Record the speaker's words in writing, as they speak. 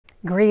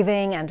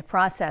Grieving and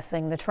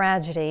processing the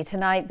tragedy.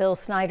 Tonight, Bill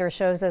Snyder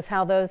shows us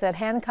how those at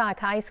Hancock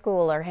High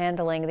School are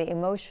handling the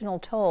emotional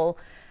toll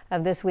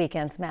of this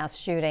weekend's mass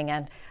shooting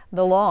and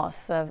the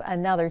loss of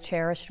another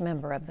cherished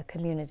member of the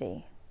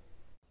community.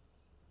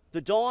 The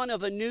dawn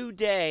of a new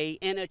day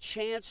and a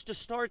chance to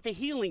start the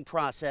healing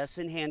process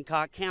in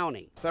Hancock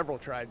County. Several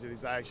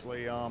tragedies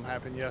actually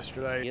happened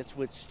yesterday. It's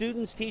what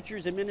students,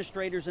 teachers,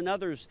 administrators, and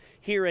others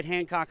here at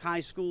Hancock High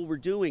School were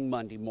doing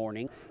Monday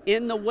morning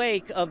in the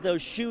wake of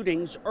those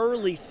shootings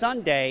early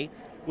Sunday,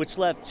 which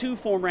left two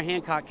former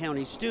Hancock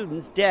County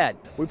students dead.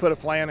 We put a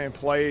plan in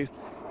place.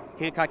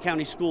 Hancock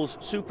County Schools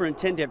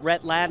Superintendent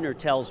Rhett Ladner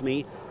tells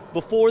me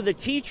before the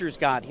teachers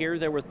got here,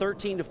 there were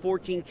 13 to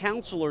 14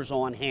 counselors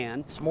on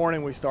hand. This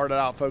morning we started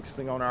out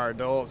focusing on our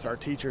adults, our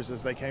teachers,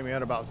 as they came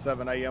in about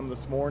 7 a.m.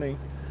 this morning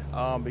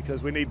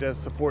because we need to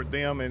support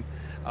them, and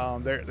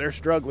they're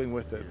struggling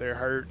with it. They're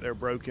hurt, they're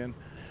broken.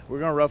 We're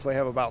going to roughly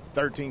have about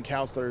 13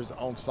 counselors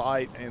on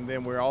site, and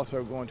then we're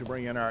also going to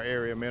bring in our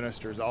area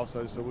ministers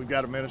also. So we've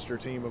got a minister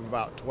team of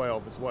about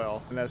 12 as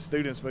well. And as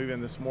students move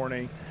in this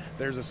morning,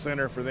 there's a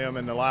center for them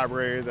in the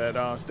library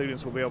that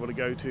students will be able to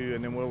go to,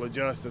 and then we'll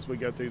adjust as we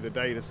go through the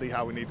day to see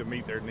how we need to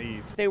meet their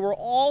needs. They were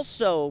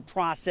also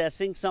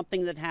processing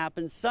something that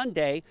happened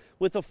Sunday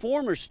with a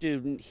former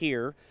student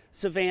here,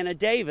 Savannah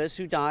Davis,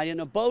 who died in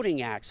a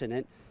boating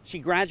accident. She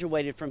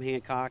graduated from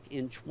Hancock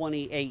in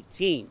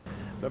 2018.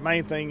 The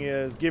main thing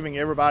is giving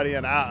everybody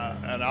an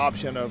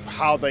option of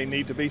how they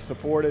need to be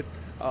supported.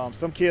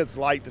 Some kids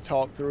like to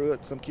talk through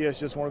it. Some kids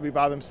just want to be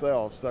by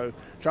themselves. So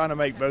trying to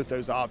make both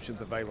those options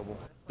available.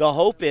 The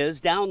hope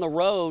is down the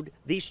road,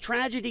 these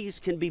tragedies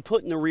can be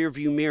put in the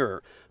rearview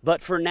mirror.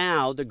 But for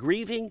now, the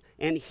grieving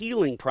and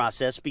healing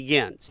process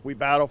begins. We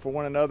battle for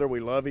one another. We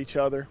love each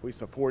other. We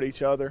support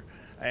each other.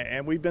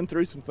 And we've been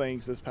through some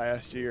things this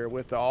past year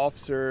with the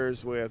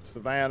officers, with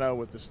Savannah,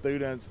 with the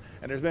students,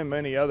 and there's been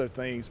many other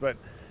things. But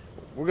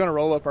we're going to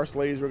roll up our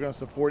sleeves, we're going to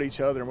support each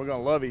other, and we're going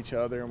to love each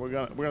other, and we're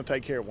going to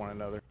take care of one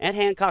another. At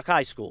Hancock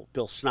High School,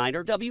 Bill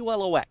Snyder,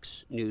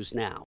 WLOX News Now.